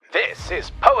This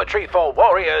is Poetry for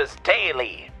Warriors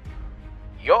Daily,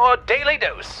 your daily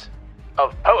dose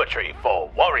of Poetry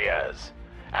for Warriors.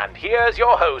 And here's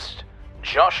your host,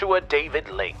 Joshua David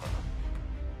Ling.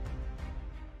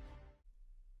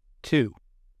 2.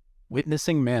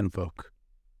 Witnessing Manfolk.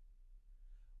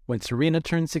 When Serena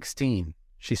turned 16,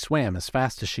 she swam as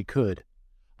fast as she could,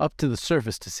 up to the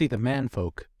surface to see the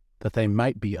manfolk, that they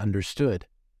might be understood.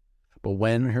 But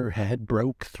when her head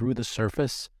broke through the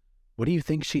surface, what do you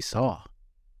think she saw?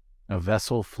 A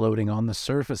vessel floating on the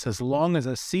surface as long as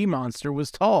a sea monster was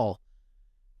tall.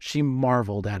 She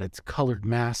marveled at its colored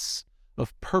mass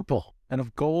of purple and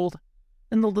of gold,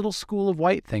 and the little school of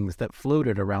white things that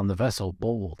floated around the vessel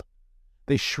bold.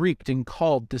 They shrieked and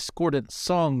called discordant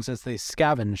songs as they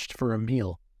scavenged for a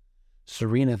meal.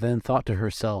 Serena then thought to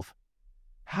herself,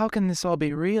 "How can this all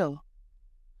be real?"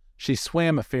 She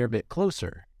swam a fair bit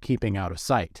closer, keeping out of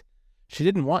sight. She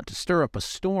didn't want to stir up a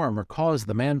storm or cause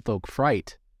the manfolk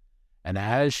fright. And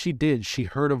as she did, she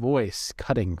heard a voice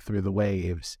cutting through the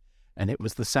waves, and it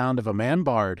was the sound of a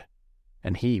man-bard,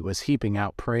 and he was heaping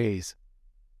out praise.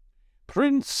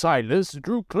 Prince Silas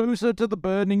drew closer to the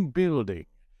burning building,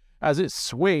 as it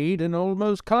swayed and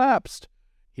almost collapsed.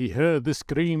 He heard the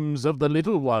screams of the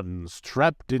little ones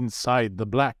trapped inside the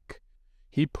black.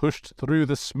 He pushed through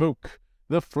the smoke,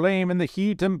 the flame and the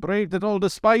heat, and braved it all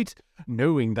despite,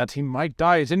 knowing that he might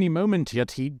die at any moment,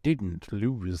 yet he didn't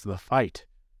lose the fight.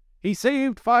 He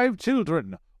saved 5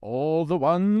 children, all the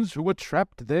ones who were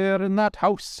trapped there in that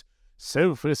house,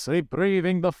 selflessly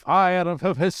braving the fire of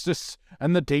Hephaestus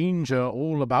and the danger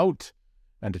all about.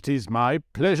 And it is my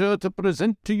pleasure to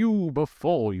present to you,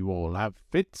 before you all have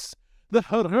fits, the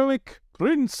heroic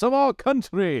prince of our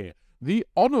country, the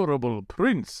honorable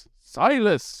Prince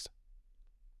Silas.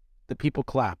 The people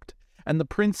clapped, and the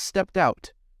prince stepped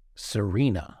out.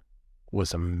 Serena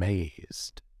was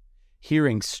amazed.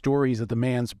 Hearing stories of the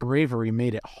man's bravery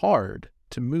made it hard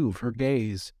to move her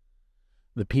gaze.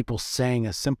 The people sang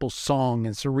a simple song,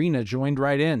 and Serena joined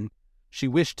right in. She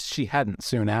wished she hadn't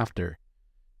soon after,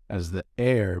 as the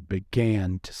air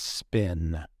began to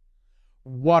spin.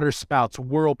 Waterspouts,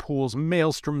 whirlpools,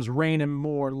 maelstroms, rain, and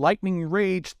more. Lightning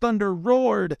raged, thunder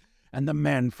roared, and the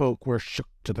manfolk were shook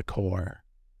to the core.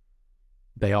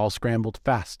 They all scrambled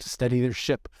fast to steady their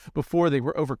ship before they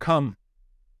were overcome.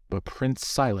 But Prince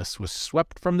Silas was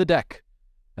swept from the deck,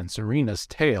 and Serena's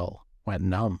tail went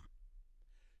numb.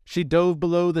 She dove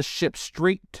below the ship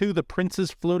straight to the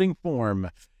prince's floating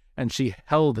form, and she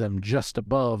held him just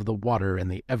above the water in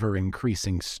the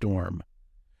ever-increasing storm.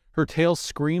 Her tail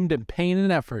screamed in pain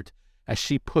and effort as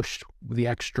she pushed with the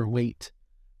extra weight.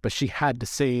 But she had to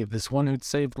save this one who'd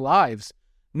saved lives.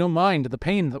 No mind the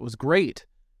pain that was great.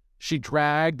 She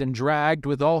dragged and dragged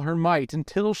with all her might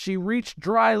until she reached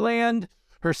dry land.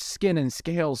 Her skin and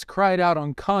scales cried out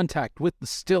on contact with the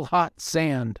still hot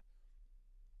sand.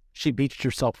 She beached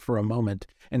herself for a moment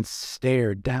and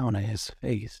stared down at his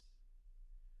face.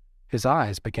 His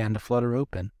eyes began to flutter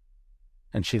open,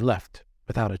 and she left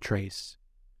without a trace.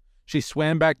 She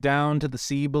swam back down to the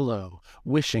sea below,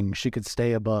 wishing she could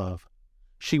stay above.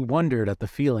 She wondered at the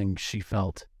feeling she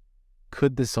felt.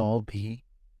 Could this all be?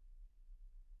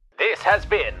 This has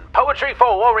been Poetry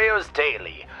for Warriors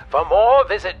Daily. For more,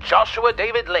 visit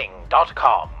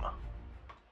joshuadavidling.com.